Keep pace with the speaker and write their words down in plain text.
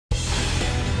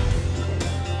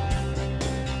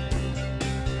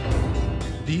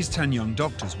These 10 young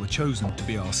doctors were chosen to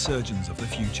be our surgeons of the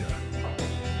future.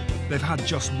 They've had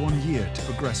just 1 year to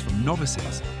progress from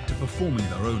novices to performing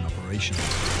their own operations.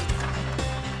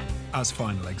 As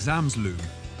final exams loom,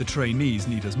 the trainees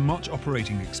need as much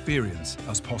operating experience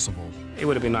as possible. It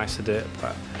would have been nice to do it,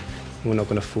 but we're not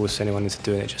going to force anyone into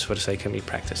doing it just for the sake of me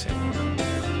practicing.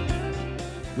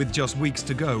 With just weeks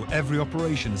to go, every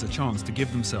operation is a chance to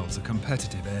give themselves a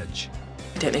competitive edge.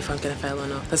 I don't know if I'm going to fail or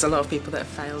not. There's a lot of people that have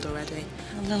failed already.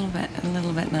 A little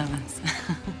bit nervous.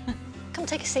 Come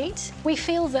take a seat. We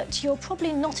feel that you're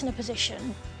probably not in a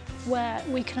position where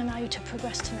we can allow you to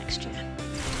progress to next year.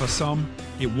 For some,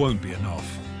 it won't be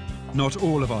enough. Not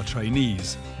all of our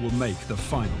trainees will make the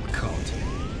final cut.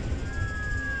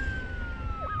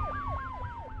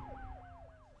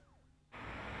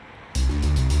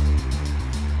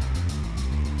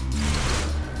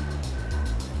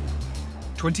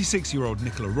 "26-year-old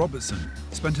Nicola Robertson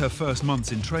spent her first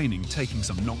months in training taking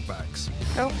some knockbacks.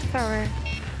 Oh, sorry.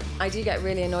 I do get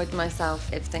really annoyed with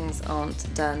myself if things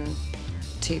aren't done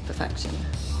to perfection.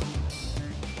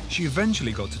 She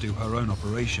eventually got to do her own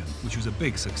operation, which was a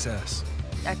big success.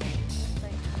 Okay.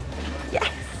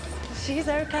 Yes, she's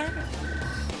okay.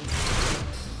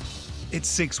 It's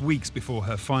 6 weeks before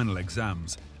her final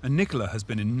exams, and Nicola has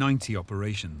been in 90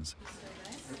 operations.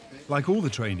 Like all the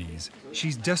trainees,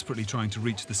 she's desperately trying to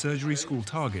reach the surgery school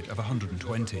target of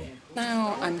 120.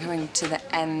 Now I'm coming to the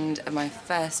end of my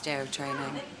first year of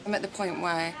training. I'm at the point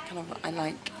where I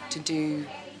like to do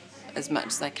as much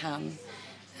as I can.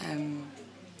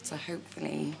 So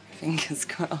hopefully, fingers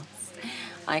crossed,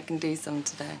 I can do some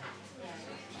today.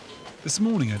 This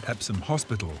morning at Epsom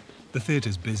Hospital, the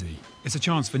theatre's busy. It's a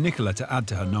chance for Nicola to add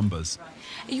to her numbers.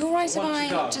 Are you all right if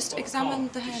I just examine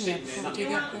the hernia before we do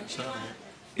the operation?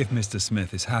 If Mr.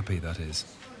 Smith is happy, that is.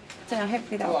 So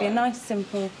hopefully that will be a nice,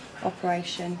 simple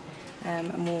operation,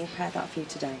 and we'll repair that for you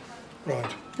today.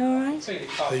 Right. All right.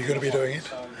 Are you going to be doing it?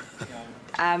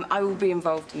 I will be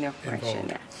involved in the operation,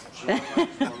 yes.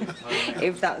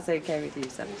 If that's okay with you,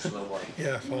 sir.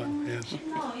 Yeah, fine, yes.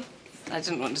 I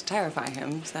didn't want to terrify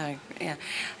him, so, yeah.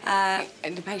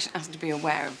 The patient has to be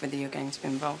aware of whether you're going to be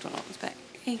involved or not, but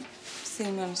he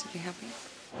seemed relatively happy.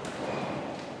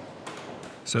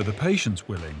 So the patient's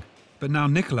willing, but now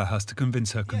Nicola has to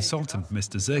convince her consultant,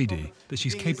 Mr. Zaidi, that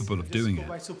she's capable of doing it.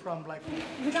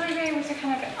 Would I be able to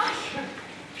kind of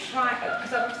try,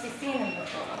 because I've obviously seen them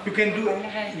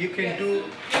before. You can do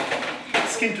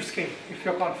skin to skin if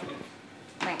you're confident.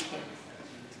 Thank you.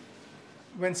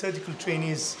 When surgical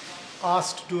trainees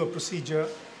asked to do a procedure,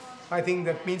 I think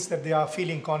that means that they are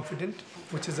feeling confident,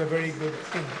 which is a very good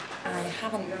thing. I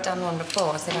haven't done one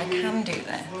before, so if I can do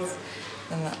this,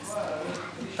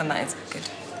 then that is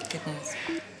good news.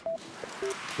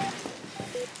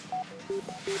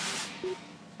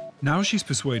 Now she's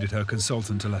persuaded her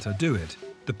consultant to let her do it,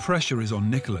 the pressure is on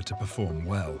Nicola to perform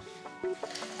well.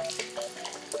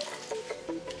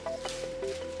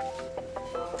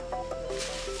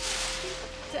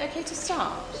 Is it okay to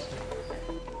start?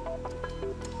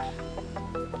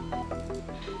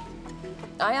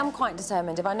 I am quite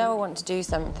determined. If I know I want to do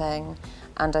something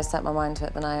and I set my mind to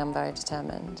it, then I am very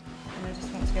determined. And I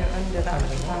just want to go under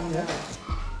that.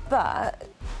 But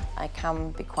I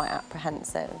can be quite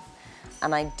apprehensive,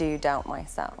 and I do doubt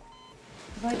myself.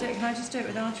 Can I just do it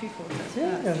with artery forceps?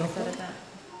 Yeah, no instead of that?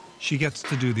 She gets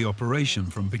to do the operation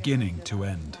from beginning to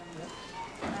end.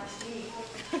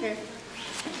 Okay,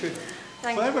 good.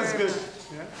 Thank Well, you that was very good. much.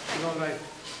 Yeah, you're all right.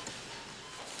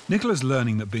 Nicola's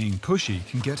learning that being pushy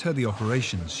can get her the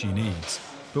operations she needs.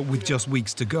 But with just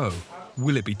weeks to go,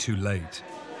 will it be too late?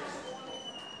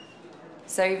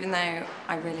 So even though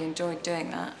I really enjoyed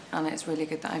doing that, and it's really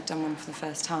good that I've done one for the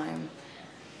first time,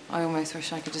 I almost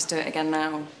wish I could just do it again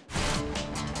now.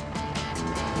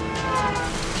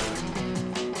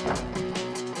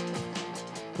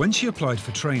 When she applied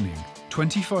for training,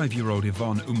 25-year-old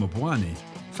Yvonne Umabwani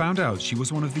found out she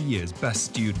was one of the year's best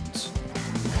students.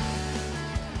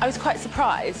 I was quite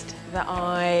surprised that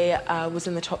I was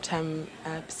in the top 10%,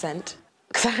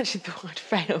 because I actually thought I'd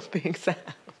failed the exam.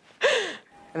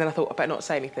 And then I thought, I better not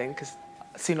say anything, because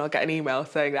soon I'll get an email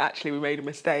saying that actually we made a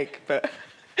mistake, but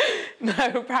no,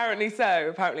 apparently so.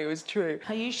 Apparently it was true.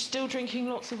 Are you still drinking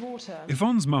lots of water?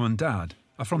 Yvonne's mum and dad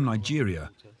are from Nigeria,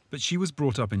 but she was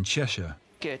brought up in Cheshire.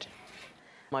 Good.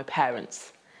 My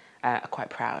parents are quite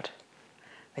proud.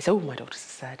 They say, oh, my daughter's a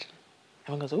surgeon.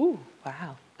 Everyone goes, oh,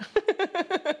 wow.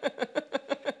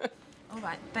 All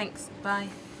right, thanks, bye.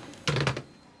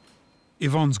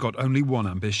 Yvonne's got only one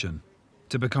ambition,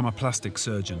 to become a plastic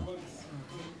surgeon.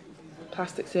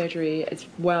 Plastic surgery is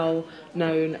well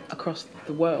known across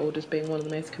the world as being one of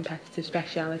the most competitive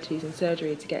specialities in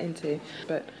surgery to get into,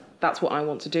 but that's what I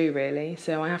want to do, really.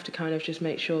 So I have to kind of just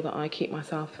make sure that I keep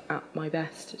myself at my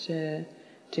best to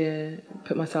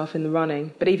put myself in the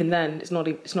running. But even then, it's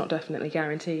not definitely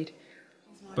guaranteed.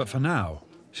 But for now,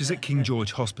 she's at King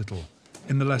George Hospital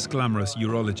in the less glamorous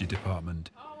urology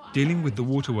department, dealing with the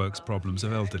waterworks problems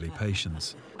of elderly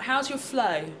patients. How's your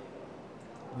flow?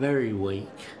 Very weak.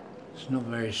 It's not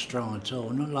very strong at all,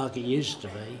 not like it used to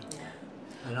be.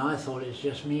 And I thought it's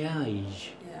just me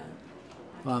age. Yeah.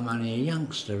 Well, I'm only a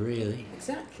youngster, really.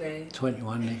 Exactly.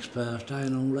 21 next birthday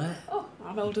and all that. Oh,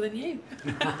 I'm older than you.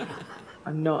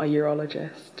 I'm not a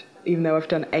urologist, even though I've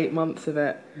done 8 months of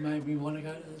it. Maybe you want to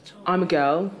go to the top? I'm a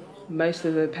girl. Most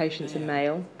of the patients are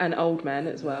male, and old men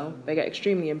as well. They get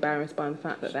extremely embarrassed by the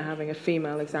fact that they're having a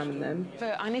female examine them.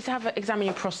 So I need to examine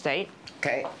your prostate.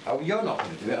 Okay. Oh, you're not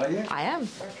going to do it, are you? I am.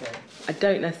 Okay. I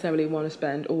don't necessarily want to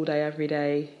spend all day, every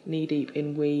day, knee-deep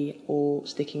in wee or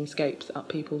sticking scopes up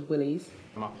people's willies.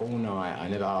 I'm up all night. I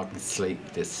never hardly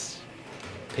sleep. This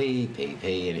pee,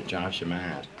 and it drives you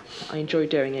mad. I enjoy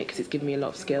doing it because it's given me a lot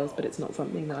of skills, but it's not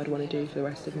something that I'd want to do for the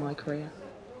rest of my career.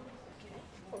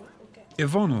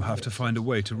 Yvonne will have to find a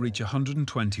way to reach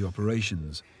 120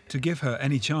 operations to give her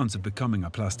any chance of becoming a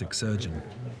plastic surgeon.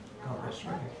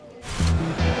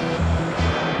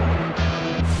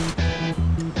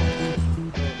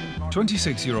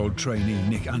 26-year-old trainee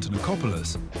Nick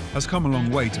Antonakopoulos has come a long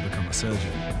way to become a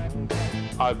surgeon.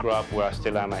 I grew up where I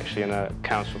still am, actually, in a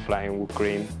council flat in Wood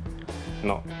Green.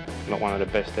 Not one of the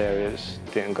best areas.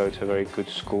 Didn't go to a very good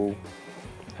school.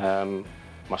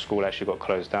 My school actually got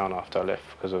closed down after I left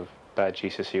because of bad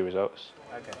GCSE results.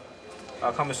 Okay.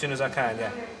 I'll come as soon as I can, yeah.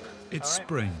 It's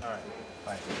spring.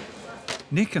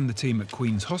 Nick and the team at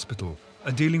Queen's Hospital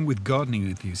are dealing with gardening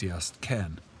enthusiast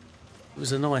Ken. It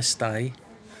was a nice day,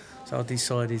 so I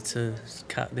decided to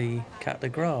cut the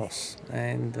grass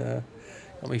and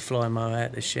got me flying mower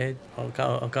out the shed. I'll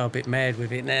go a bit mad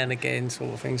with it now and again,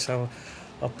 sort of thing. So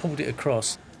I pulled it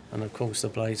across, and of course the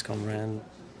blade's gone round.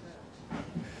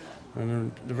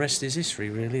 And the rest is history,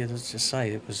 really. As I just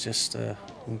say, it was just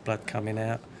blood coming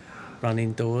out, run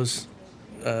indoors,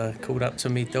 called up to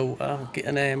me daughter, get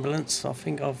an ambulance. I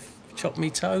think I've chopped me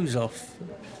toes off.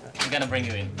 I'm going to bring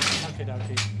you in. Okay,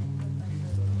 dokie.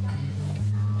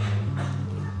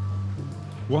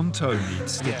 One toe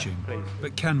needs stitching,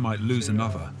 but Ken might lose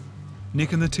another.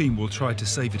 Nick and the team will try to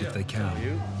save it if they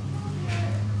can.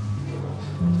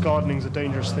 Gardening's a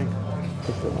dangerous thing.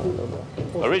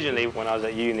 Originally, when I was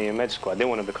at uni and med school, I didn't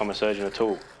want to become a surgeon at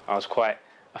all. I was quite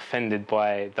offended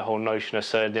by the whole notion of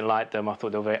surgeons. I didn't like them. I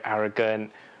thought they were very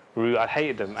arrogant, rude. I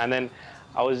hated them. And then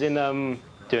I was in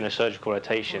doing a surgical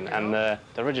rotation, and the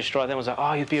registrar then was like,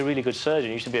 "Oh, you'd be a really good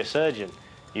surgeon. You should be a surgeon.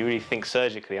 You really think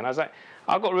surgically." And I was like,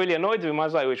 I got really annoyed with him. I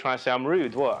was like, "We're trying to say I'm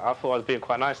rude." What? I thought I was being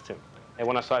quite nice to him. And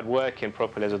when I started working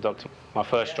properly as a doctor, my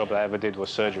first job that I ever did was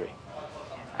surgery,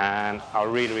 and I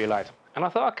really, really liked it. And I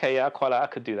thought, okay, yeah, I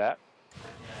could do that.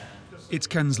 It's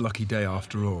Ken's lucky day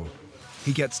after all.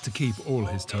 He gets to keep all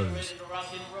his toes.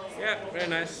 Yeah, very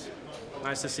nice.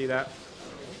 Nice to see that.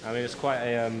 I mean, it's quite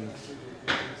a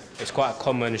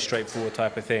common, straightforward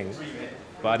type of thing,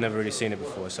 but I'd never really seen it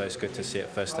before, so it's good to see it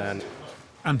firsthand.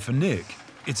 And for Nick,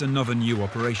 it's another new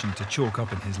operation to chalk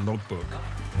up in his logbook.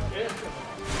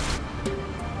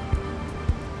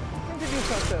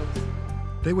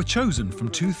 They were chosen from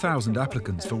 2,000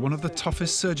 applicants for one of the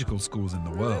toughest surgical schools in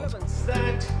the world.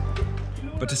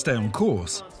 But to stay on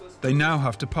course, they now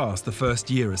have to pass the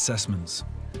first-year assessments.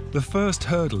 The first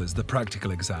hurdle is the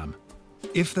practical exam.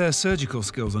 If their surgical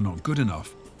skills are not good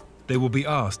enough, they will be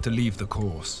asked to leave the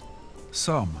course.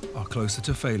 Some are closer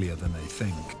to failure than they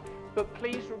think. But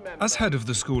please remember, as head of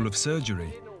the School of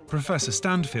Surgery, Professor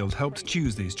Stanfield helped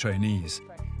choose these trainees.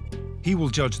 He will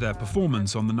judge their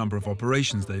performance on the number of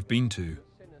operations they've been to.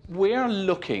 We're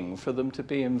looking for them to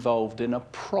be involved in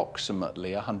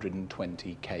approximately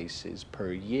 120 cases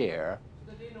per year.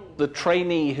 The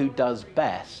trainee who does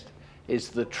best is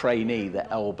the trainee that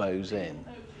elbows in.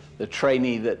 The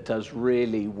trainee that does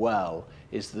really well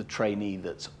is the trainee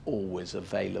that's always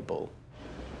available.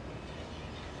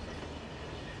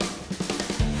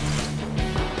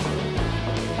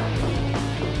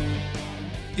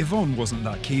 Yvonne wasn't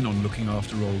that keen on looking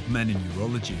after old men in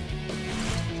urology.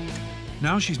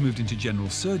 Now she's moved into general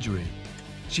surgery,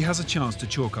 she has a chance to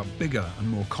chalk up bigger and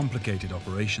more complicated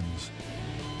operations.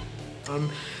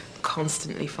 I'm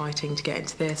constantly fighting to get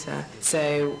into theatre,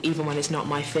 so even when it's not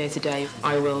my theatre day,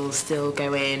 I will still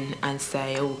go in and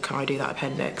say, "Oh, can I do that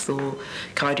appendix?" or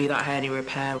 "Can I do that hernia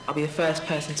repair?" I'll be the first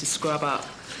person to scrub up,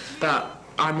 but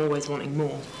I'm always wanting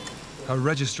more. Her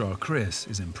registrar, Chris,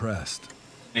 is impressed.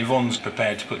 Yvonne's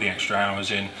prepared to put the extra hours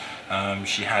in.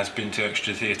 She has been to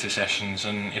extra theatre sessions,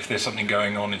 and if there's something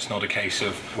going on, it's not a case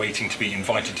of waiting to be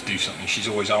invited to do something. She's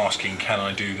always asking, can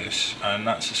I do this? And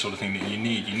that's the sort of thing that you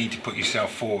need. You need to put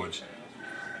yourself forward.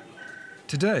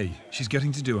 Today, she's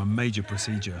getting to do a major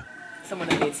procedure. Someone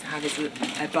that needs to have his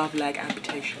above leg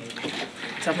amputation.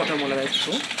 So I've not done one of those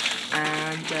before.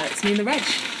 And it's me and the reg.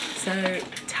 So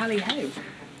tally-ho.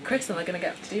 Chris, am I going to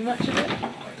get to do much of it? I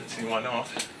don't see why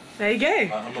not. There you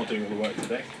go. I'm not doing all the work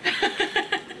today.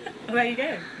 Well, there you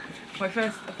go. My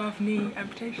first above knee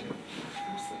amputation.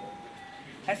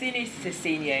 Has the anaesthetist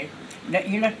seen you?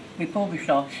 Before we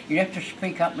start, you have to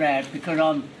speak up loud because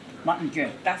I'm mutton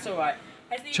Jim. That's all right.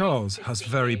 Charles has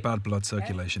very bad blood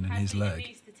circulation in his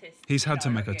leg. He's had to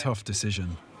make a tough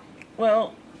decision.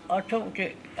 Well, I talked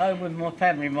it over with my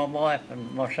family, my wife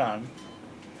and my son,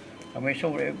 and we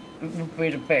thought it would be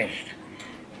the best.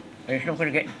 It's not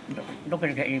going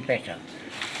to get any better.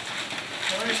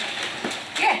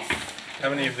 Yes. How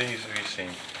many of these have you seen?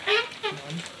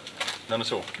 None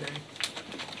at all? No.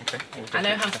 Okay. I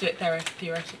know how to do it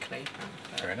theoretically.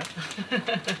 Fair enough.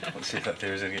 Let's see if that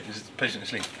theory is the patient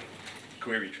asleep.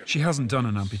 Query. She hasn't done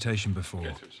an amputation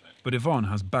before, but Yvonne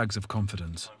has bags of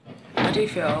confidence. I do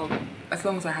feel, as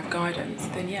long as I have guidance,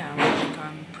 then yeah, I think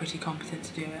I'm pretty competent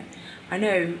to do it. I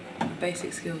know the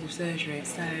basic skills of surgery,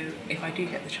 so if I do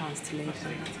get the chance to leave,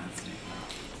 then fantastic.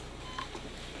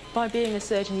 By being a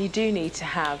surgeon, you do need to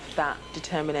have that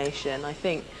determination. I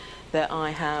think that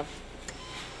I have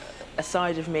a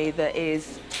side of me that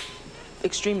is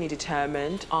extremely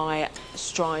determined. I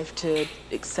strive to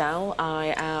excel.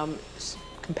 I am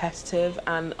competitive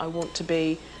and I want to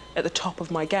be at the top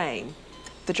of my game.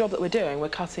 The job that we're doing, we're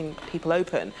cutting people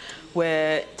open,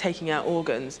 we're taking out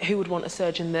organs. Who would want a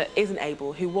surgeon that isn't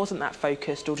able, who wasn't that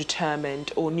focused or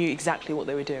determined or knew exactly what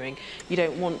they were doing? You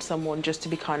don't want someone just to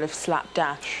be kind of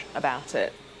slapdash about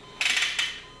it.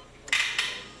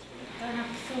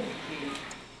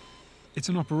 It's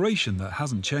an operation that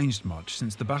hasn't changed much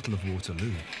since the Battle of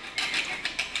Waterloo.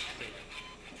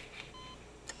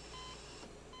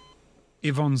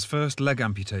 Yvonne's first leg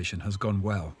amputation has gone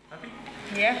well.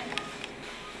 Yeah.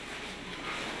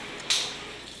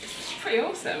 It's pretty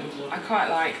awesome. I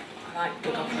like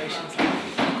big operations. They're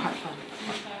quite fun.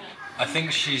 I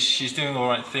think she's doing all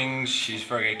right things. She's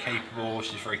very capable.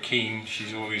 She's very keen.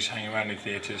 She's always hanging around in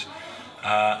theatres,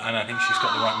 and I think she's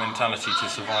got the right mentality to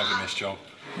survive in this job.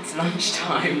 It's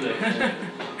lunchtime.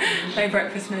 No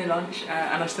breakfast, no lunch,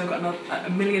 and I've still got a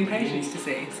million patients to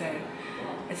see, so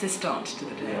it's a start to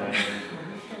the day.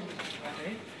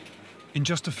 In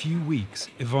just a few weeks,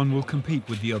 Yvonne will compete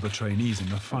with the other trainees in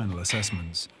the final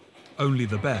assessments. Only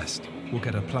the best will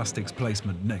get a plastics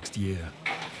placement next year.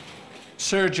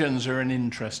 Surgeons are an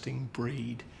interesting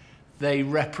breed. They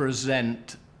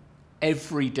represent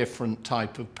every different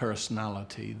type of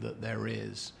personality that there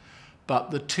is.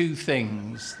 But the two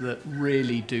things that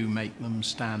really do make them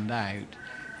stand out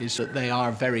is that they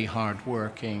are very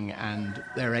hardworking and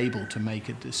they're able to make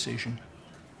a decision.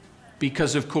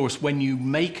 Because, of course, when you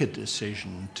make a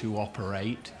decision to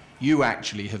operate, you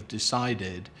actually have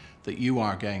decided that you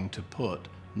are going to put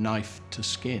knife to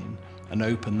skin and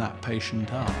open that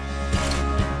patient up.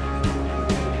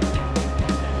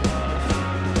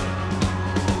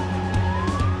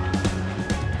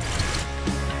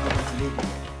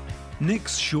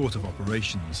 Nick's short of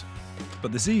operations,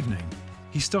 but this evening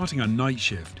he's starting a night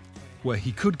shift where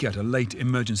he could get a late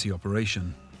emergency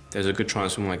operation. There's a good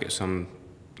chance we might get some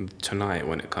tonight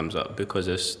when it comes up because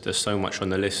there's so much on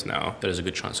the list now. There's a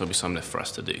good chance there'll be some left for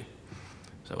us to do.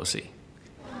 So we'll see.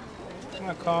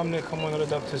 Calm, Nick. I'm one of the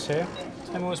doctors here.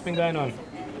 Tell me what's been going on.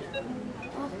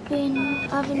 I've been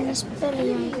having this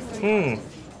bellyache.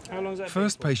 How long's that?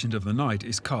 First patient of the night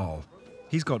is Carl.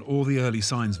 He's got all the early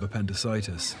signs of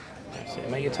appendicitis. That's it.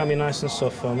 Make your tummy nice and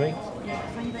soft for me.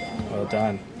 Well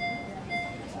done.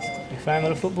 You fan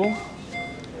of the football?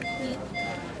 Yeah.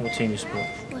 What team you support?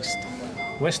 West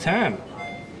Ham. West Ham.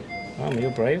 Oh,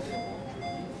 you're brave.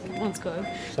 Let's go.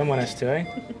 Someone has to, eh?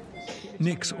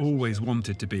 Nick's always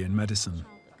wanted to be in medicine.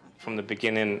 From the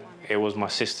beginning, it was my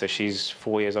sister. She's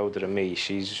 4 years older than me.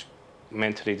 She's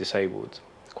mentally disabled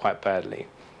quite badly.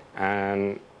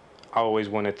 And I was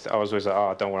always like,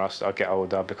 oh, don't worry, I'll get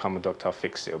older, I'll become a doctor, I'll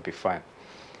fix it, it'll be fine.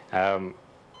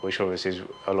 Which obviously is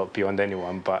a lot beyond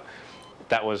anyone, but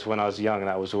that was when I was young,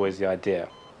 that was always the idea.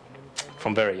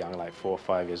 From very young, like 4 or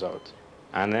 5 years old.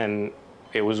 And then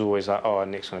it was always like, oh,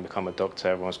 Nick's going to become a doctor.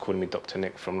 Everyone's calling me Dr.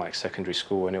 Nick from like secondary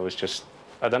school, and it was just,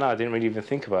 I don't know, I didn't really even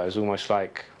think about it. It was almost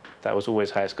like that was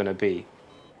always how it's going to be.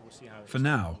 For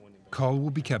now, Carl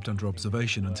will be kept under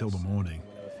observation until the morning.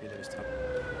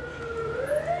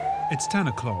 It's 10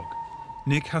 o'clock.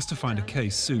 Nick has to find a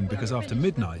case soon because after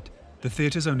midnight, the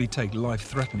theatres only take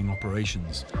life-threatening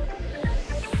operations.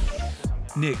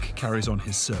 Nick carries on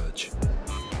his search.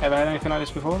 Ever had anything like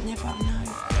this before? Never, no.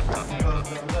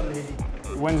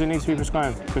 When does it need to be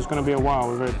prescribed? Because it's going to be a while,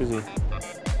 we're very busy.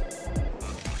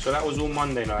 So that was all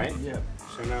Monday night? Yeah.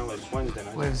 So now it's Wednesday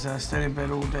night? We stayed in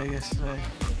bed all day yesterday.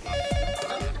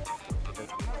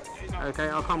 Okay,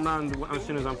 I'll come round as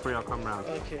soon as I'm free. I'll come round.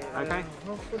 Okay. Okay.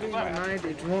 Hopefully when I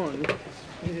did one.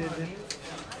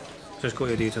 Just got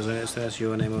your details on it. So that's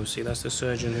your name, obviously. That's the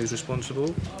surgeon who's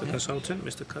responsible, the consultant,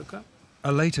 Mr. Coker.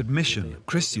 A late admission,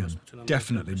 Christian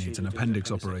definitely needs an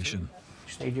appendix operation.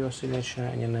 Just need your signature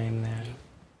and your name there.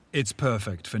 It's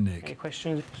perfect for Nick. Any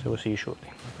questions? So we'll see you shortly.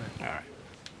 Okay. All right.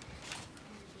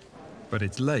 But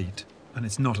it's late, and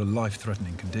it's not a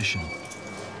life-threatening condition.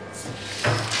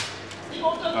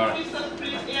 All right.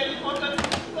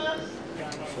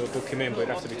 So we'll book him in, but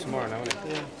it'll have to be tomorrow now, won't it?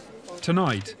 Yeah.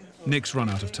 Tonight, Nick's run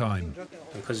out of time.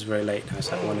 Because it's very late now,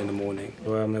 it's like 1 in the morning.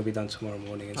 Well, it'll be done tomorrow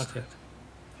morning instead.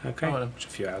 Okay? All right, It's a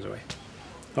few hours away.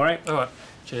 All right? All right.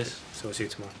 Cheers. So we'll see you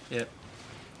tomorrow. Yep.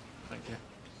 Thank you.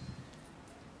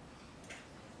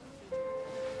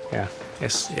 Yeah.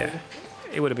 Yes, yeah.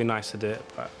 It would have been nice to do it,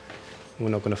 but we're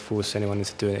not going to force anyone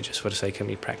into doing it just for the sake of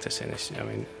me practicing. I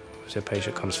mean, the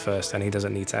patient comes first and he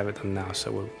doesn't need to have it done now,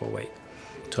 so we'll wait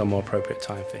to a more appropriate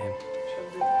time for him.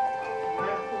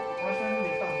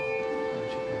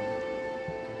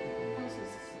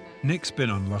 Nick's been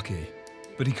unlucky,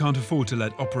 but he can't afford to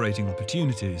let operating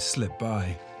opportunities slip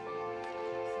by.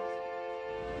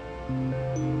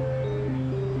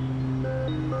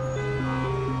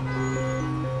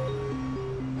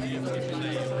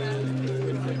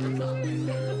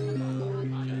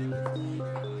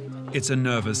 It's a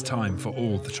nervous time for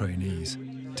all the trainees.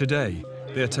 Today,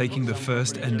 they're taking the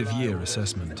first end-of-year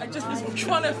assessment. I just was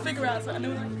trying to figure out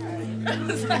something.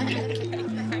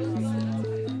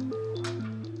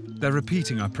 They're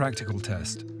repeating a practical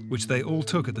test, which they all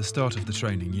took at the start of the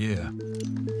training year.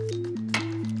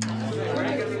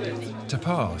 To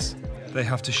pass, they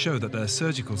have to show that their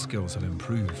surgical skills have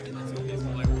improved.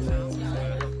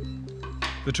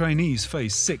 The trainees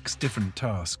face 6 different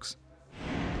tasks.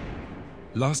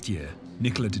 Last year,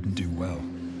 Nicola didn't do well.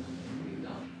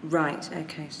 Right,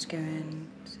 okay, just go in.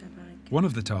 One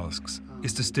of the tasks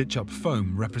is to stitch up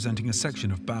foam representing a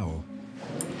section of bowel.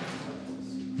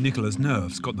 Nicola's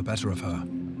nerves got the better of her.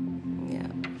 Yeah.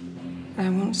 I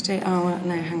want to do... Oh,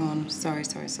 no, hang on. Sorry. Oh,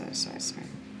 sorry.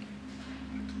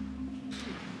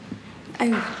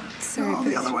 Oh,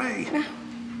 the other way. No.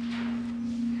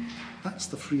 That's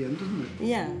the free end, isn't it?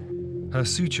 Yeah. Her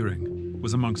suturing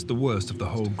was amongst the worst of the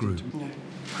whole group. No.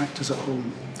 Practice at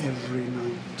home every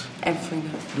night. Every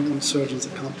night. I don't want surgeons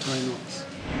that can't tie knots.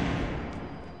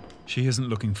 She isn't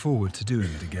looking forward to doing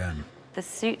it again. The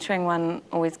suturing one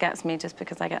always gets me just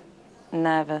because I get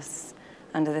nervous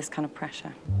under this kind of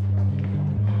pressure.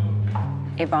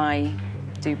 If I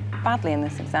do badly in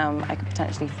this exam, I could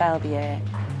potentially fail the year.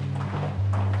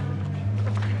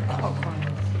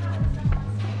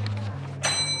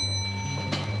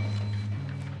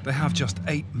 They have just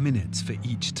 8 minutes for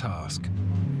each task.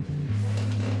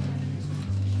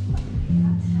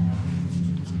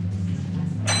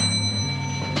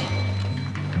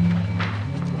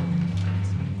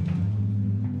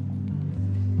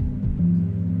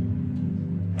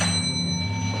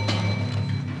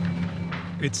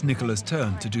 It's Nicola's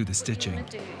turn to do the stitching.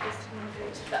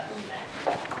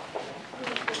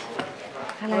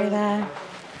 Hello there.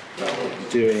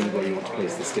 Doing where you want to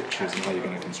place the stitches and how you're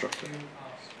going to construct it.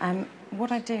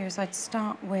 What I'd do is I'd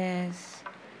start with,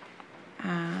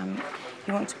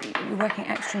 you're working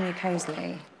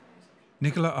extramucosally.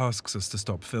 Nicola asks us to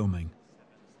stop filming.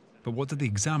 But what did the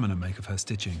examiner make of her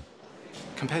stitching?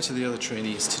 Compared to the other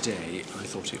trainees today, I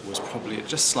thought it was probably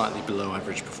just slightly below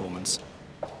average performance.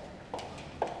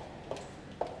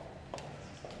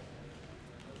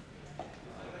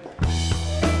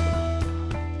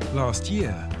 Last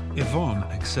year, Yvonne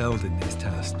excelled in these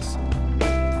tests.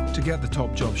 To get the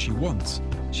top job she wants,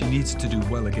 she needs to do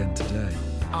well again today.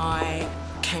 I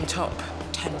came top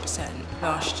 10%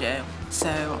 last year, so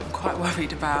I'm quite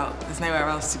worried about there's nowhere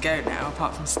else to go now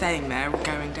apart from staying there or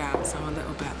going down, so I'm a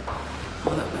little bit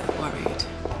worried.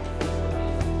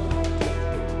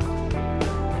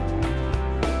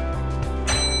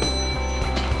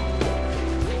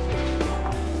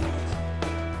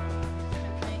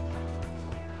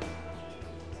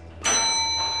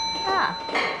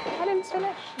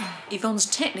 Yvonne's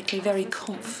technically very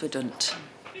confident.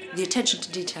 The attention to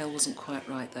detail wasn't quite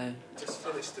right, though.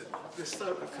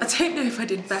 I don't know if I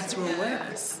did better or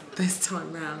worse this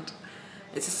time round.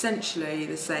 It's essentially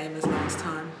the same as last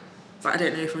time, but I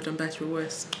don't know if I've done better or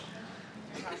worse.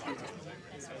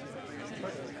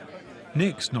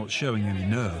 Nick's not showing any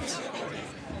nerves.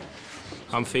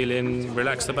 I'm feeling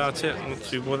relaxed about it, not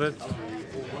too bothered.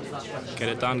 Get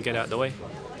it done, get out the way.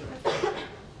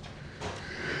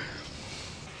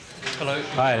 Hello.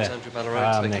 Hi there. Andrew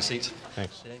Ballarone. Take a seat.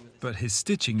 Thanks. But his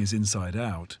stitching is inside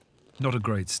out. Not a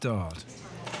great start.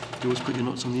 Do you always put your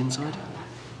knots on the inside?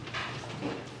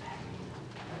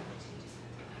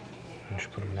 You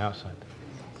should put them on the outside.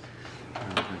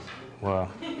 Well,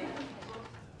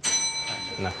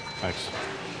 no, thanks.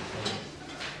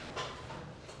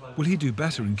 Will he do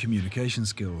better in communication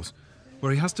skills,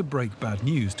 where he has to break bad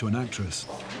news to an actress?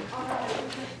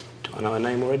 Do I know her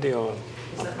name already, or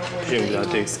presumably I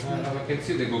do?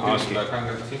 I'll ask you.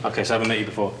 Okay, so I haven't met you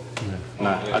before?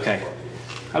 No. Okay.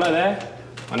 Hello there.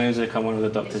 My name's Rick. I'm one of the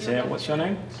doctors here. What's your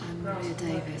name? I'm Maria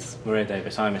Davis. Maria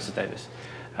Davis. Hi, Mrs. Davis.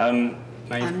 I'm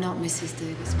not Mrs.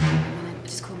 Davis.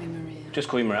 Just call me Maria. Just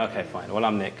call you Maria. Okay, fine. Well,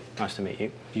 I'm Nick. Nice to meet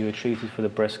you. You were treated for the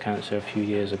breast cancer a few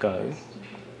years ago.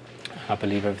 I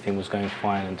believe everything was going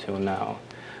fine until now.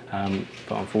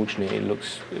 But unfortunately, it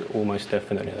looks almost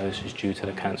definitely that this is due to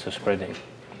the cancer spreading.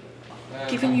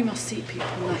 Given you must see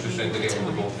people like me all the time,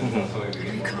 I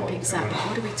know you can't be exact, but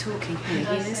what are we talking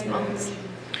here? Years, months?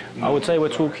 I would say we're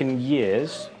talking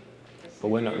years, but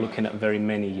we're not looking at very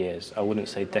many years. I wouldn't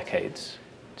say decades.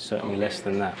 Certainly less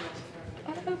than that.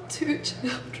 I have 2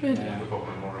 children. Yeah.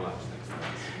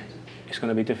 It's going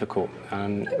to be difficult.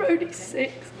 And They're only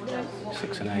 6.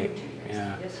 6 and 8,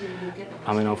 yeah.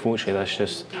 I mean, unfortunately, that's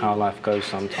just how life goes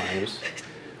sometimes.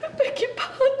 I beg your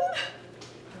pardon?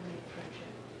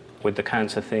 With the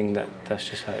cancer thing, that's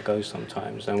just how it goes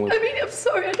sometimes. And I mean, I'm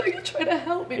sorry, I know you're trying to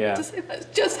help me, Yeah. but to say that's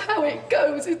just how it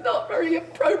goes is not very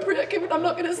appropriate, given I'm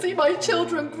not going to see my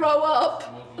children grow up.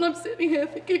 And I'm sitting here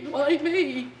thinking, why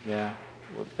me? yeah,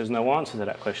 well, there's no answer to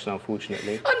that question,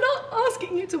 unfortunately. I'm not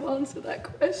asking you to answer that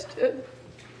question.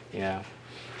 Yeah.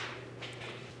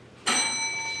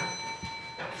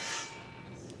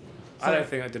 I don't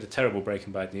think I did a terrible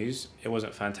Breaking Bad news. It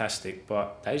wasn't fantastic,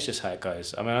 but that is just how it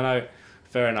goes. I mean, I know,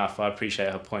 fair enough, I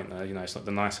appreciate her point, though. You know, it's not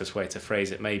the nicest way to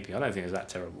phrase it, maybe. I don't think it's that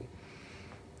terrible.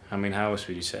 I mean, how else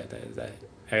would you say it? At the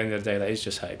end of the day, that is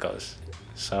just how it goes.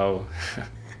 So,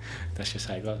 that's just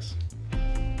how it goes.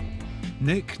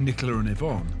 Nick, Nicola and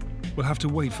Yvonne will have to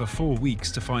wait for 4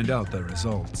 weeks to find out their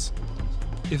results.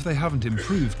 If they haven't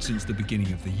improved since the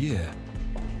beginning of the year,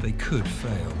 they could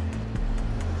fail.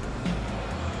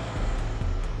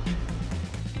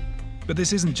 But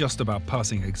this isn't just about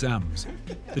passing exams.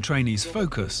 The trainees'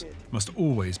 focus must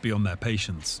always be on their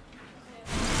patients.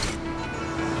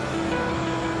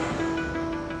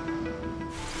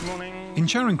 In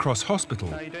Charing Cross Hospital,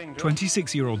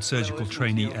 26-year-old surgical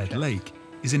trainee Ed Lake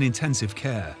is in intensive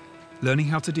care, learning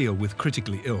how to deal with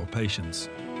critically ill patients.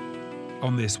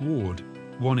 On this ward,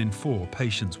 1 in 4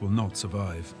 patients will not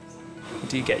survive.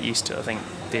 Do you get used to, I think,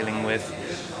 dealing with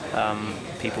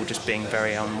people just being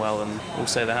very unwell, and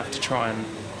also they have to try and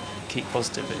keep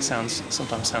positive. It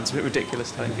sometimes sounds a bit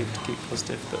ridiculous telling people to keep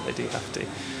positive, but they do have to,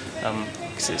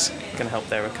 because it's going to help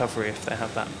their recovery if they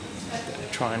have that.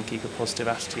 Try and keep a positive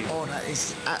attitude. Oh, that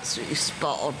is absolutely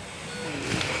spot on.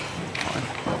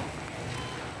 Fine.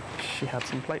 She had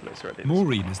some platelets already.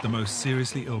 Maureen is the most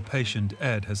seriously ill patient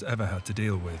Ed has ever had to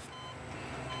deal with.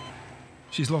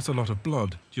 She's lost a lot of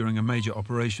blood during a major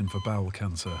operation for bowel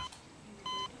cancer.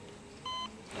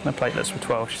 The platelets were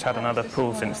 12. She's had another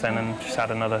pool since then, and she's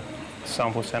had another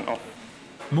sample sent off.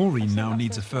 Maureen now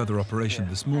needs a further operation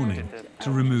this morning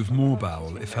to remove more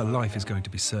bowel if her life is going to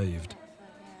be saved.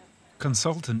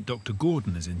 Consultant Dr.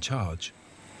 Gordon is in charge.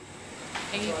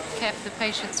 You care for the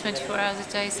patients 24 hours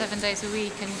a day, 7 days a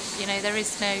week, and you know there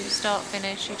is no start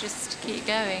finish. You just keep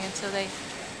going until they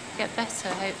get better,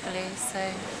 hopefully.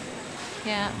 So,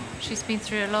 yeah, she's been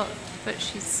through a lot, but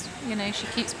she's, you know, she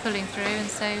keeps pulling through, and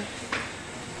so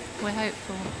we're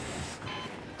hopeful.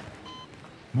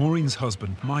 Maureen's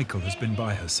husband Michael has been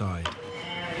by her side.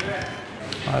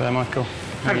 Hi there, Michael.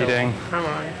 How are you doing? How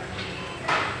are you?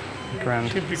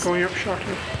 Grand. Should be going up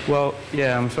shortly. Well,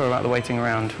 yeah, I'm sorry about the waiting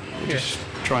around. We're just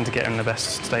trying to get her in the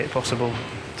best state possible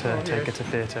to take her to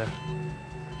theatre.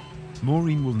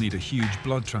 Maureen will need a huge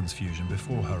blood transfusion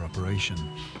before her operation.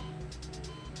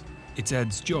 It's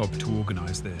Ed's job to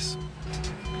organise this.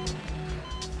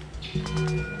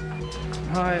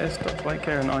 Hi, it's Dr. Blake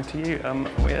here in ITU.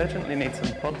 We urgently need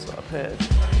some pods up here.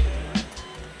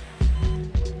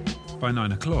 By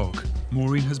 9 o'clock,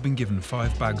 Maureen has been given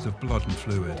 5 bags of blood and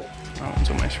fluid. That one's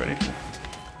almost ready.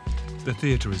 The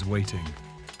theatre is waiting.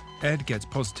 Ed gets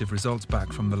positive results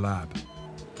back from the lab.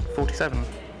 47.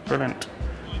 Brilliant.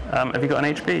 Have you got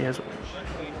an HP?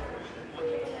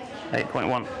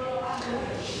 8.1.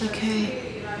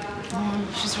 Okay. Oh,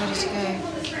 she's ready to go.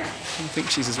 I think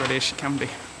she's as ready as she can be.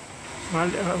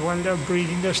 While they're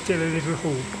breathing, there's still a little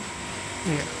hope.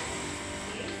 Yeah.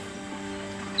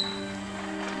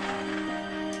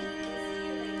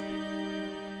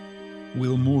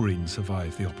 Will Maureen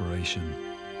survive the operation?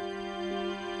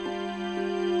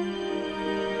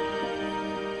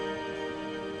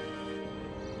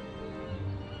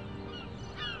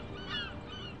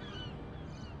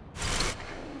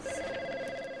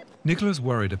 Nicola's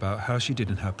worried about how she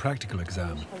did in her practical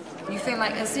exam. You feel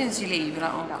like as soon as you leave, you're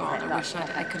like, oh God, I wish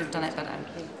I could have done it better.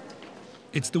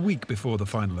 It's the week before the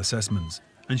final assessments,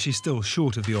 and she's still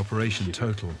short of the operation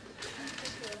total.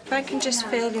 If I can just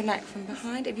feel your neck from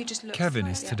behind, if you just look Kevin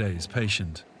is today's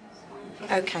patient.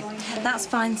 Okay, that's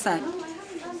fine, sir.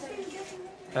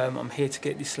 I'm here to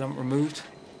get this lump removed.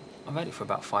 I've had it for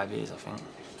about 5 years, I think.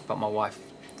 But my wife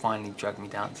finally dragged me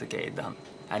down to get it done.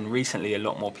 And recently, a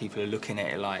lot more people are looking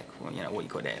at it like, well, you know, what you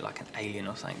got there, like an alien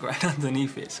or something right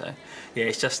underneath it. So, yeah,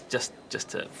 it's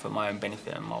just for my own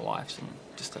benefit and my wife's, and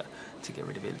just to get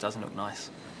rid of it. It doesn't look nice.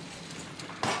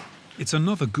 It's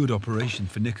another good operation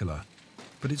for Nicola,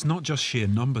 but it's not just sheer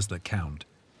numbers that count.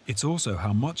 It's also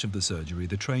how much of the surgery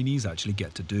the trainees actually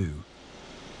get to do.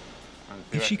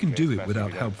 If she can do it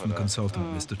without help from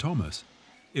consultant Mr. Thomas,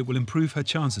 it will improve her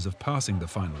chances of passing the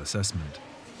final assessment.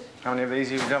 How many of these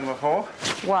have you done before?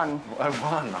 One. Oh,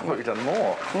 one. I thought you'd done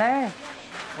more. No.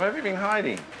 Where have you been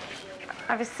hiding?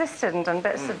 I've assisted and done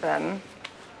bits of them.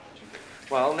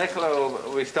 Well, Nicola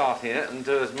will be starting it and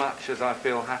do as much as I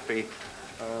feel happy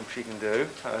she can do,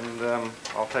 and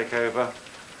I'll take over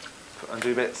and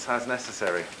do bits as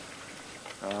necessary.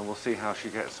 We'll see how she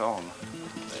gets on.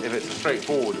 If it's a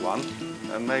straightforward one,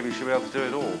 then maybe she'll be able to do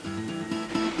it all.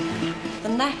 The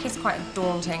neck is quite a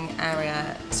daunting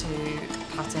area to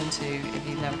cut into if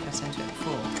you've never cut into it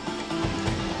before.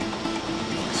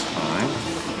 That's fine.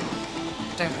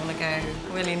 Don't want to go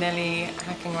willy-nilly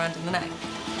hacking around in the neck.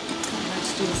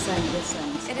 Let's do the same this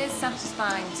end. It is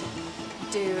satisfying to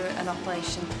do an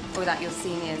operation without your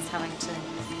seniors having to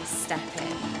step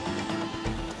in.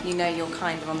 You know you're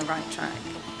kind of on the right track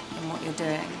in what you're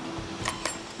doing.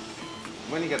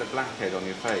 When you get a blackhead on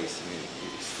your face and you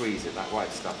squeeze it, that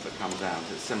white stuff that comes out,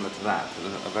 it's similar to that, but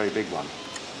a very big one.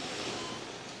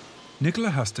 Nicola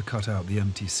has to cut out the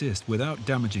empty cyst without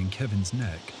damaging Kevin's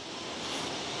neck.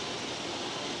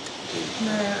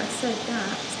 No, I said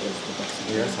that is the bottom.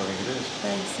 Yes, I think it is.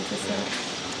 Base of the cell.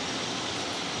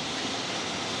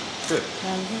 Good.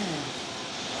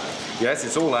 Yes,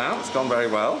 it's all out. It's gone very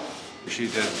well. She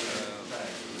did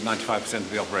 95% of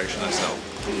the operation herself.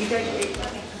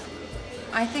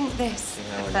 I think this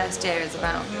first year is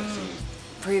about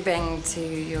proving to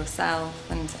yourself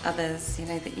and others, you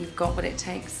know, that you've got what it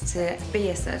takes to be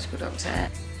a surgical doctor.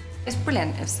 It's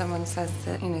brilliant if someone says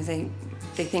that, you know, they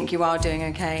think you are doing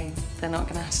okay. They're not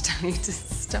going to have to tell you to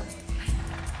stop.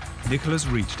 Nicola's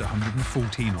reached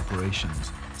 114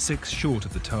 operations, 6 short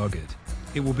of the target.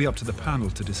 It will be up to the panel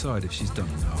to decide if she's done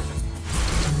enough.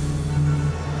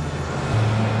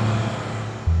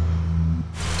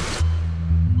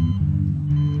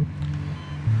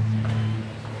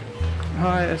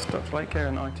 Hi, it's Dr. Lakecare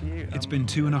in ITU. It's been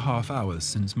 2.5 hours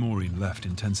since Maureen left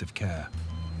intensive care.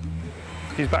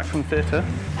 She's back from theatre.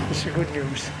 It's good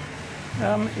news.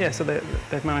 Yeah, so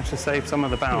they've managed to save some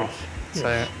of the bowels. Yes.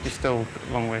 So it's still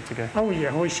a long way to go. Oh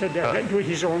yeah, he said that. But Do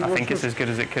his own I think it's as good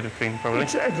as it could have been, probably.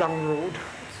 It's a long road.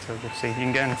 So we'll see. You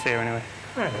can go and see her anyway.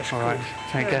 Yeah, that's all right.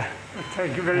 good. Take care.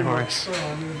 Thank you very No much. worries.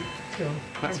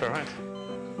 That's all right.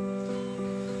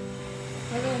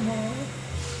 Hello, Mom.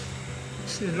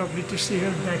 It's lovely to see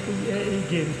her back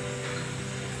again.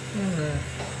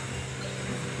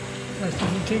 I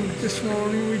didn't think this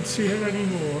morning we'd see her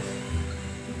anymore.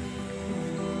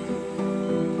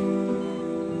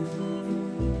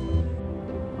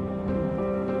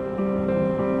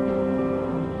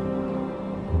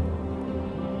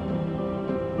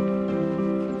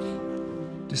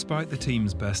 Despite the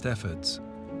team's best efforts,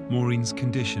 Maureen's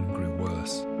condition grew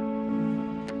worse.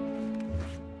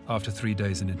 After 3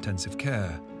 days in intensive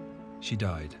care, she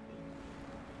died.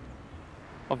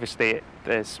 Obviously,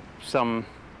 there's some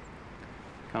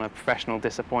kind of professional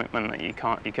disappointment that you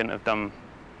couldn't have done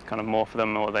kind of more for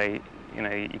them, or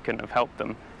you couldn't have helped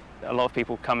them. A lot of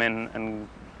people come in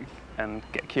and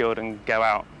get cured and go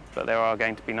out, but there are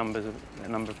going to be a number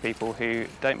of people who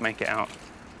don't make it out.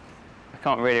 I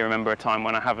can't really remember a time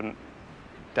when I haven't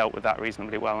dealt with that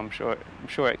reasonably well. I'm sure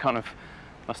it kind of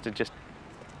must have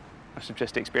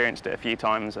just experienced it a few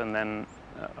times, and then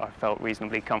I felt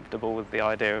reasonably comfortable with the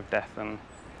idea of death, and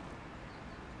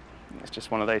it's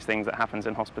just one of those things that happens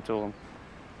in hospital, and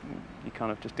you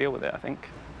kind of just deal with it, I think.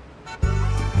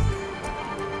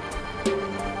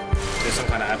 There's some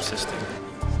kind of abscess thing.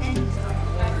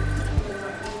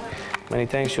 Many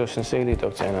thanks, yours sincerely,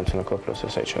 Dr. Antonopoulos,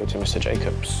 SHO, to Mr.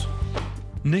 Jacobs.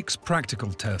 Nick's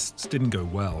practical tests didn't go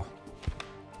well.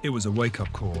 It was a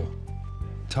wake-up call.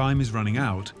 Time is running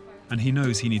out, and he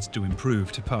knows he needs to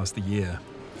improve to pass the year.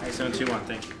 721,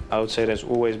 thank you. I would say there's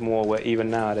always more, where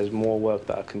even now there's more work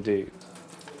that I can do.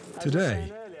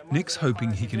 Today, Nick's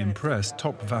hoping he can impress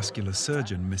top vascular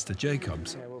surgeon Mr.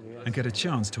 Jacobs and get a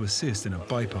chance to assist in a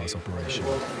bypass operation.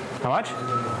 How much?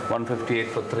 158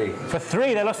 for 3. For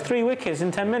 3? They lost 3 wickets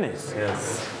in 10 minutes?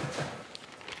 Yes.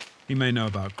 He may know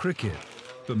about cricket,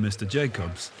 but Mr.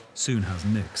 Jacobs soon has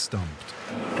Nick stumped.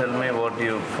 Tell me what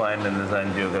you find in this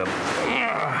angiogram.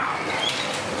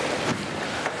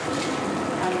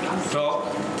 So?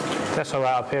 That's all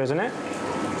right up here, isn't it?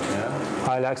 Yeah.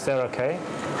 Highlights there, okay.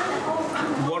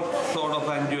 What sort of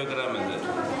angiogram is it?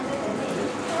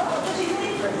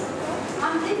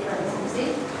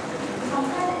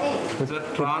 It's a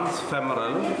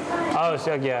transfemoral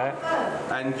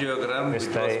angiogram which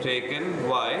was taken.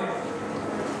 Why?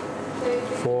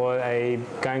 For a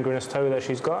gangrenous toe that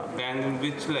she's got.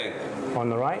 Which leg? On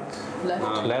the right.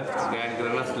 Left.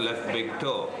 Gangrenous left big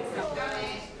toe.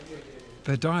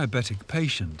 Their diabetic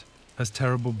patient has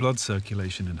terrible blood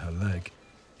circulation in her leg.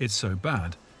 It's so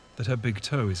bad that her big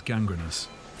toe is gangrenous.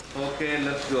 Okay,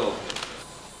 let's go.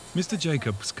 Mr.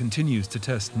 Jacobs continues to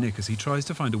test Nick as he tries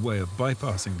to find a way of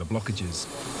bypassing the blockages.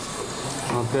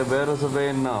 Okay, where is the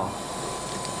vein now?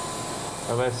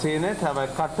 Have I seen it? Have I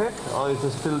cut it? Or is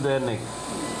it still there, Nick?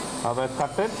 Have I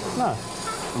cut it? No.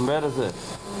 And where is it?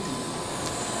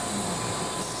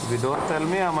 If you don't tell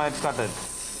me, I might cut it.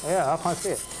 Yeah, I can't see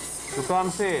it. You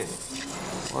can't see it?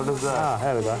 What is that? Ah,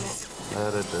 there we go.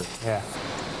 There it is. Yeah.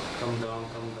 Come down,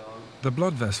 come down. The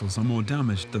blood vessels are more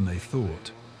damaged than they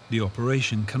thought. The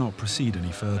operation cannot proceed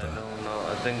any further. No,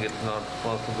 I think it's not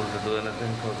possible to do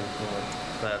anything for this woman,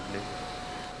 sadly.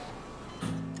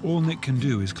 All Nick can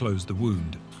do is close the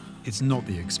wound. It's not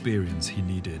the experience he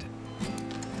needed.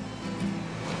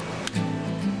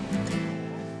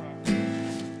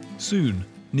 Soon,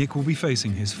 Nick will be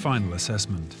facing his final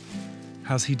assessment.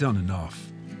 Has he done enough?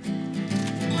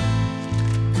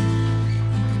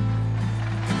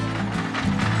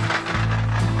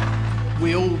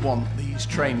 We all want these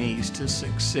trainees to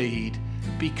succeed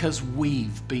because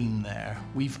we've been there.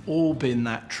 We've all been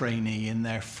that trainee in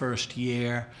their first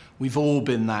year. We've all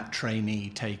been that trainee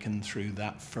taken through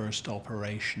that first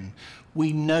operation.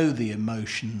 We know the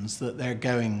emotions that they're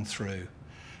going through.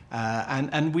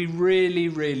 And we really,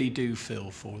 really do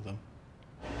feel for them.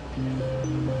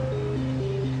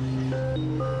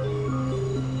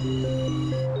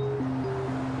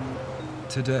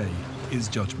 Today is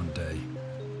Judgment Day.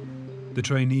 The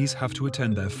trainees have to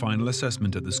attend their final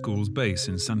assessment at the school's base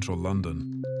in central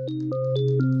London.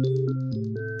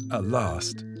 At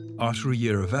last, after a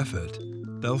year of effort,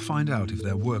 they'll find out if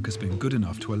their work has been good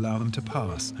enough to allow them to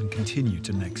pass and continue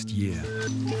to next year.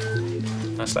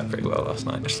 I slept pretty well last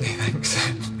night, actually. Thanks.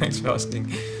 Thanks for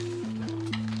asking.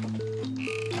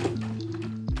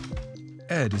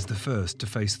 Ed is the first to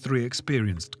face 3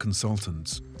 experienced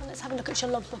consultants. Let's have a look at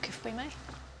your logbook, if we may.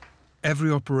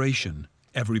 Every operation,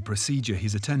 every procedure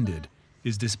he's attended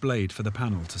is displayed for the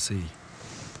panel to see.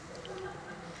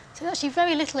 So there's actually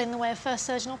very little in the way of first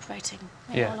surgeon operating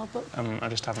in your logbook. I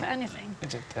just haven't. For anything.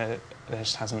 There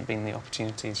just hasn't been the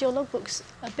opportunity. So your logbook's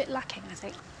a bit lacking, I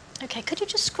think. OK, could you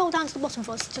just scroll down to the bottom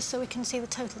for us, just so we can see the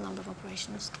total number of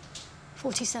operations?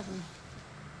 47.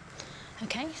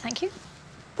 OK, thank you.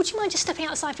 Would you mind just stepping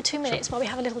outside for 2 minutes while we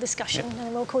have a little discussion, and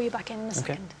then we'll call you back in a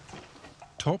second.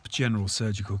 Top general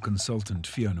surgical consultant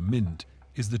Fiona Mint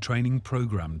is the training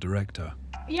programme director.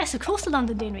 Yes, of course the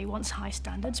London Deanery wants high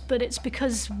standards, but it's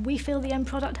because we feel the end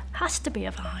product has to be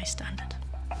of a high standard.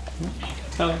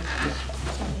 Hello.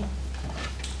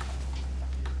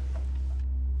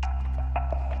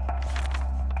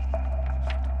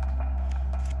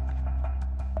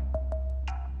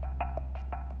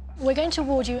 We're going to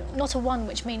award you not a 1,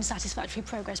 which means satisfactory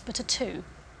progress, but a 2.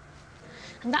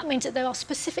 And that means that there are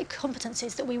specific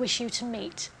competencies that we wish you to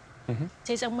meet. And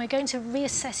we're going to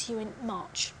reassess you in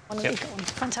March.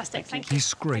 Fantastic, thank you. He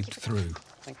scraped through,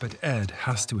 but Ed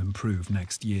has to improve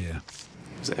next year.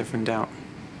 Was it ever in doubt?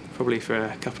 Probably for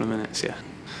a couple of minutes, yeah.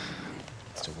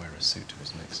 To wear a suit to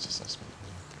his next assessment.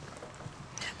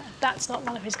 That's not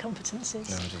one of his competencies.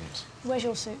 No, I didn't. Where's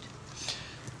your suit?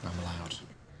 I'm allowed.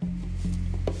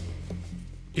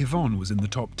 Yvonne was in the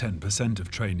top 10% of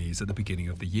trainees at the beginning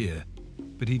of the year,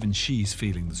 but even she's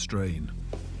feeling the strain.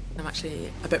 I'm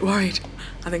actually a bit worried.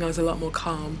 I think I was a lot more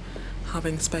calm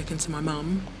having spoken to my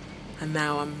mum, and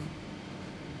now I'm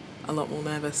a lot more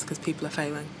nervous because people are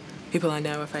failing. People I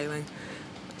know are failing,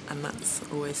 and that's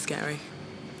always scary.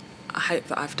 I hope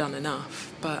that I've done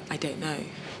enough, but I don't know.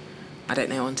 I don't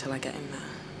know until I get in there,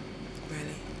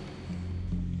 really.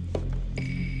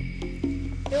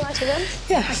 You all right again?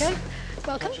 Yes. Okay,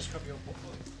 welcome.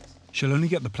 She'll only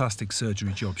get the plastic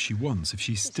surgery job she wants if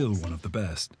she's still one of the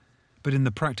best. But in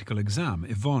the practical exam,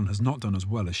 Yvonne has not done as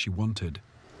well as she wanted.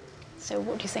 So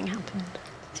what do you think happened?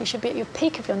 So you should be at your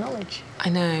peak of your knowledge. I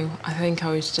know. I think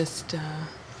I was just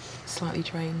slightly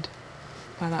drained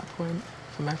by that point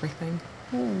from everything.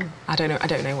 I don't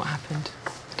know what happened.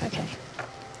 Okay.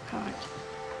 All right.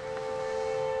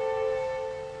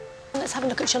 Let's have a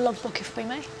look at your logbook, if we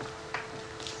may.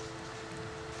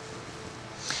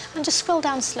 And just scroll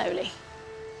down slowly.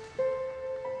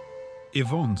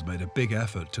 Yvonne's made a big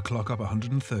effort to clock up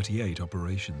 138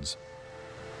 operations.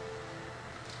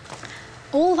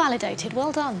 All validated,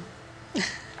 well done.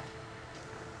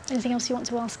 Anything else you want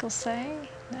to ask or say?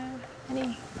 No?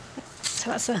 Any?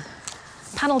 So that's a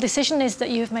panel decision is that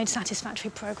you've made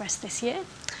satisfactory progress this year.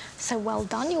 So well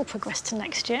done, you'll progress to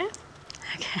next year.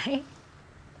 Okay.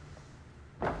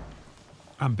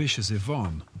 Ambitious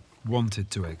Yvonne wanted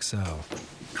to excel.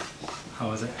 How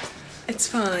was it? It's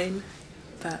fine,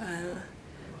 but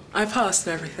I passed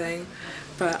and everything,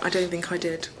 but I don't think I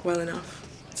did well enough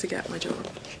to get my job.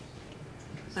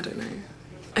 I don't know.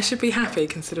 I should be happy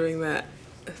considering that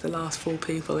the last 4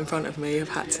 people in front of me have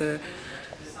had to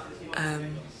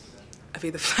have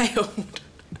either failed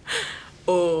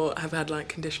or have had like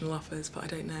conditional offers, but I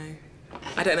don't know.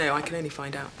 I don't know, I can only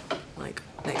find out like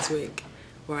next week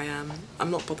where I am.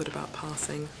 I'm not bothered about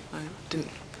passing. I didn't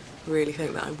really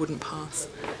think that I wouldn't pass,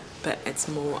 but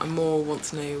I more want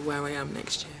to know where I am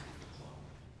next year.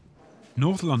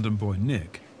 North London boy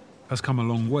Nick has come a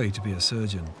long way to be a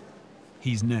surgeon.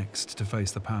 He's next to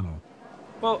face the panel.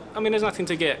 Well, I mean, there's nothing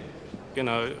to get,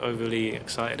 overly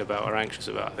excited about or anxious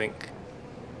about. I think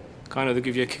kind of to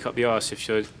give you a kick up the arse if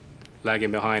you're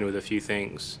lagging behind with a few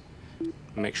things.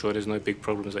 Make sure there's no big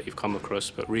problems that you've come across,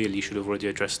 but really you should have already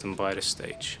addressed them by this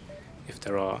stage, if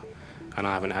there are. And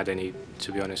I haven't had any,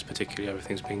 to be honest, particularly.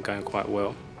 Everything's been going quite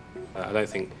well. I don't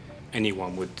think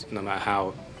anyone would, no matter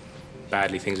how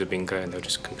badly things have been going, they'll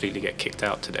just completely get kicked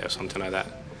out today or something like that.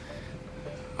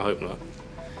 I hope not.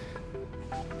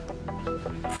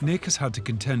 Nick has had to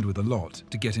contend with a lot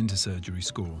to get into surgery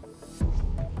school.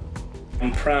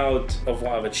 I'm proud of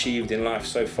what I've achieved in life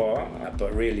so far,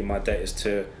 but really my debt is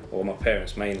to, or my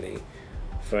parents mainly,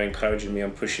 for encouraging me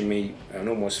and pushing me and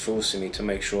almost forcing me to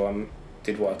make sure I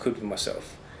did what I could with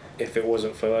myself. If it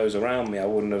wasn't for those around me, I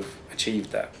wouldn't have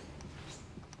achieved that.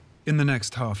 In the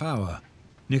next half hour,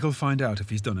 Nick will find out if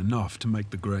he's done enough to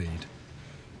make the grade.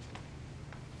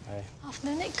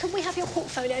 Afternoon, Nick. Could we have your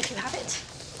portfolio if you have it?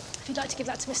 If you'd like to give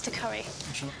that to Mr. Curry.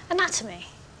 Sure. Anatomy.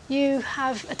 You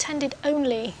have attended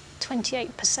only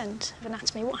 28% of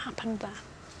anatomy. What happened there?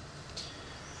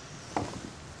 I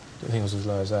don't think it was as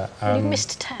low as that. You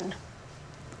missed 10.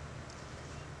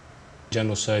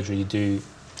 General surgery, you do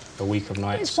a week of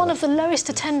nights. It's one of the lowest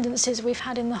attendances we've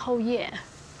had in the whole year.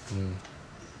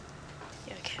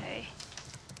 Okay.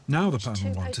 Now the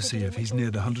panel want to see if he's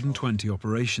near the 120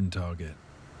 operation target.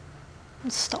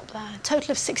 Let's stop there.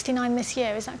 Total of 69 this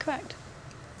year, is that correct?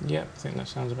 Yeah, I think that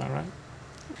sounds about right.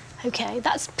 Okay,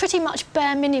 that's pretty much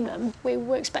bare minimum. We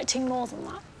were expecting more than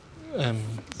that.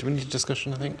 Do we need a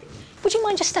discussion, I think? Would you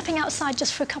mind just stepping outside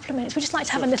just for a couple of minutes? We'd just like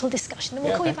to have a little discussion, and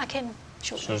we'll call you back in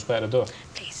shortly. Shall I just bear the door?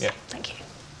 Please. Yeah. Thank you.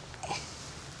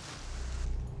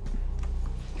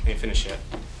 Ain't finished yet.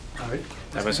 All right.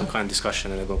 Have some kind of discussion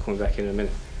and they're going to call me back in a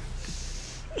minute.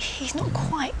 He's not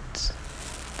quite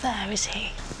there, is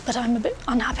he? But I'm a bit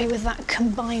unhappy with that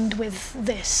combined with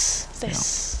this,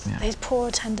 his poor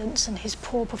attendance and his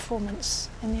poor performance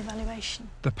in the evaluation.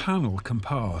 The panel can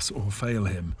pass or fail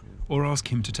him, or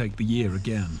ask him to take the year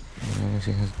again.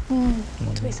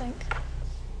 What do we think?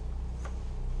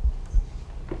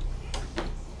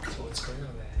 What's going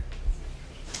on there?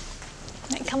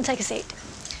 Right, come take a seat.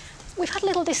 We've had a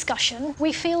little discussion.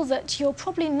 We feel that you're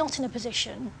probably not in a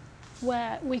position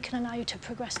where we can allow you to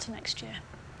progress to next year.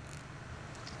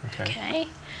 Okay.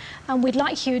 And we'd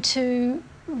like you to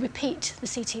repeat the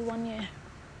CT 1 year.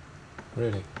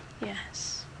 Really?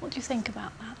 Yes. What do you think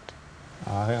about that?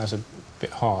 I think that's a bit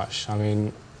harsh. I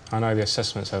mean, I know the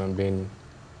assessments haven't done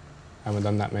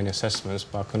that many assessments,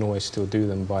 but I can always still do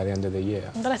them by the end of the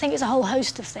year. But I think it's a whole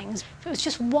host of things. If it was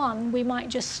just one, we might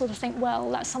just sort of think,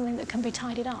 well, that's something that can be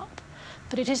tidied up.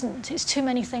 But it isn't. It's too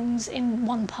many things in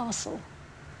one parcel.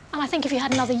 And I think if you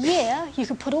had another year, you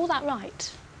could put all that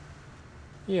right.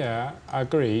 Yeah, I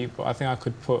agree, but I think I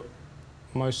could put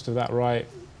most of that right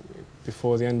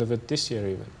before the end of this year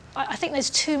even. I think there's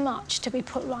too much to be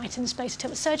put right in the space of 2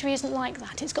 months. Surgery isn't like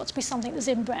that. It's got to be something that's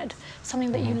inbred,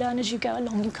 something that you learn as you go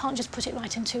along. You can't just put it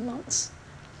right in 2 months.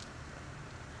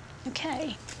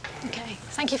 Okay, okay.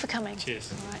 Thank you for coming.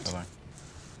 Cheers. All right. Bye-bye.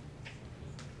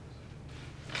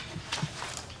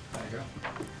 There you go.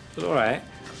 It was all right.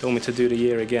 They want me to do the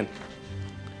year again.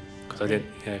 Because I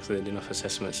did enough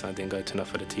assessments and I didn't go to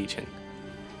enough of the teaching.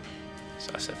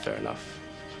 So I said, fair enough.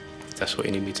 If that's what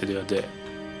you need me to do, I'll do it.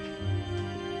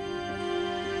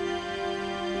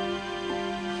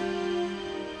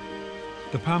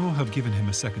 The panel have given him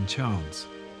a second chance.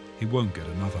 He won't get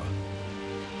another.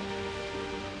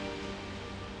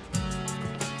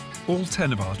 All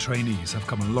 10 of our trainees have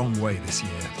come a long way this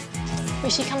year.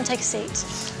 Rishi, come and take a seat.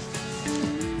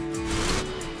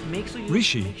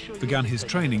 Rishi began his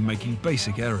training making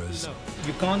basic errors.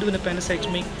 You can't do an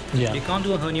appendicectomy, Yeah. you can't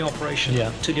do a hernia operation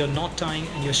till you're knot tying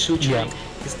and your suturing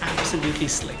is absolutely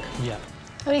slick. Yeah.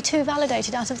 Only 2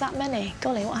 validated out of that many.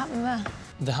 Golly, what happened there?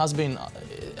 There has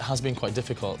been quite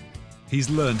difficult. He's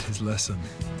learned his lesson.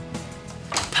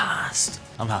 Passed.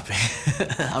 I'm happy.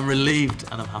 I'm relieved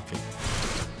and I'm happy.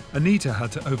 Anita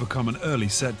had to overcome an early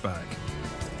setback.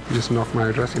 Just knocked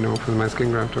my dressing off with my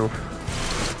skin graft off.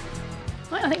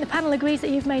 Right, I think the panel agrees that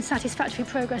you've made satisfactory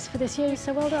progress for this year,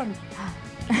 so well done.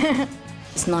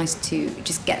 It's nice to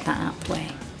just get that out of the way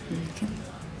and you can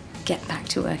get back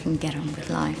to work and get on with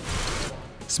life.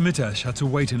 Smitesh had to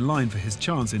wait in line for his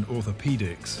chance in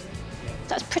orthopaedics.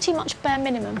 That's pretty much bare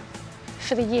minimum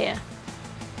for the year.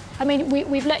 I mean,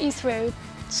 we've let you through.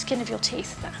 Skin of your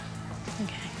teeth there.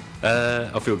 Okay.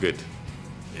 I feel good.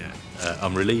 Yeah,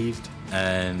 I'm relieved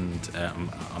and I'm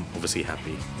obviously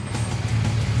happy.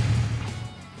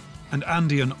 And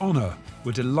Andy and Honor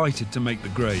were delighted to make the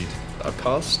grade. I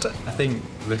passed. I think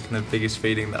the kind of biggest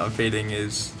feeling that I'm feeling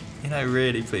is, you know,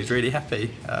 really pleased, really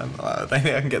happy. I don't think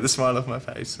I can get the smile off my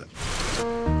face. A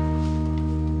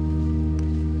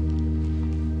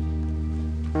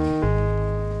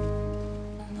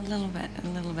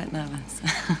little bit nervous.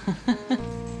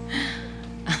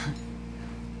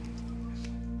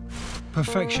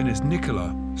 Perfectionist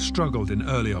Nicola struggled in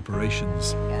early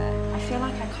operations. I feel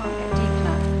like I can't get deep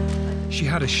enough. She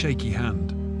had a shaky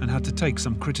hand and had to take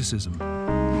some criticism.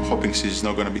 I'm hoping she's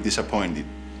not going to be disappointed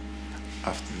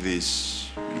after this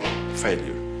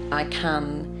failure. I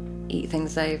can eat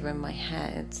things over in my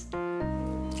head.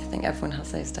 I think everyone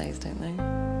has those days, don't they?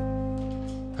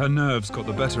 Her nerves got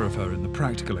the better of her in the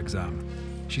practical exam.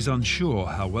 She's unsure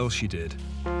how well she did.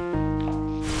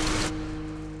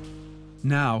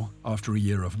 Now, after a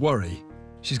year of worry,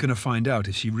 she's going to find out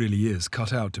if she really is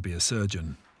cut out to be a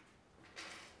surgeon.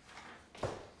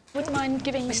 Wouldn't mind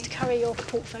giving Mr. Curry your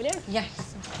portfolio?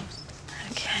 Yes, of course.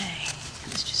 Okay,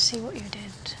 let's just see what you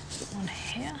did on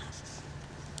here.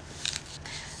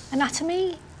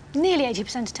 Anatomy, nearly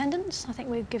 80% attendance. I think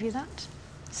we'll give you that.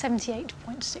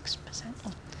 78.6%.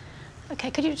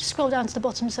 Okay, could you just scroll down to the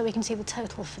bottom so we can see the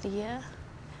total for the year?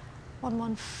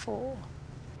 114.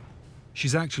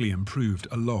 She's actually improved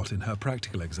a lot in her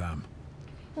practical exam.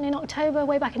 And in October,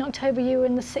 way back in October, you were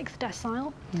in the 6th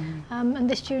decile, and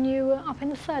this June you were up in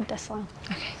the 3rd decile.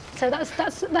 Okay. So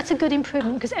that's a good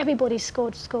improvement because everybody's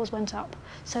scores went up.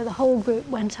 So the whole group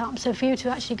went up. So for you to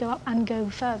actually go up and go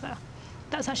further,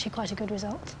 that's actually quite a good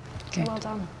result. So well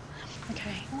done.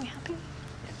 Okay, are we happy?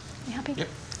 Are you happy? Yep.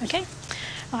 Okay.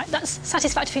 Right, that's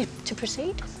satisfactory to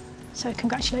proceed. So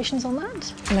congratulations on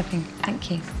that. Lovely, thank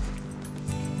you.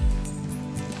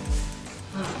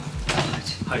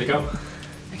 How'd it go?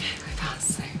 Okay, I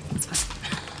passed, so it's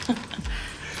fine.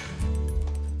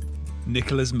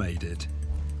 Nicola's made it.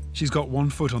 She's got one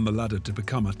foot on the ladder to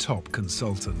become a top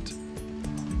consultant.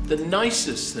 The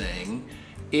nicest thing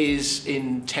is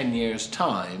in 10 years'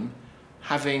 time,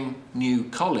 having new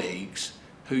colleagues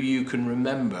who you can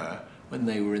remember when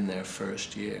they were in their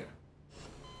first year.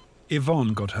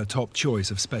 Yvonne got her top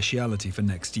choice of speciality for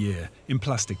next year in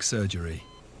plastic surgery.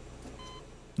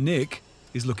 Nick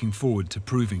is looking forward to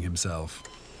proving himself.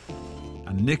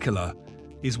 And Nicola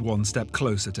is one step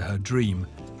closer to her dream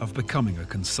of becoming a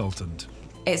consultant.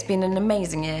 It's been an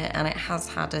amazing year and it has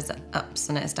had its ups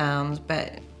and its downs,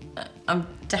 but I'm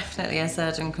definitely a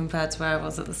surgeon compared to where I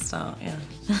was at the start, yeah.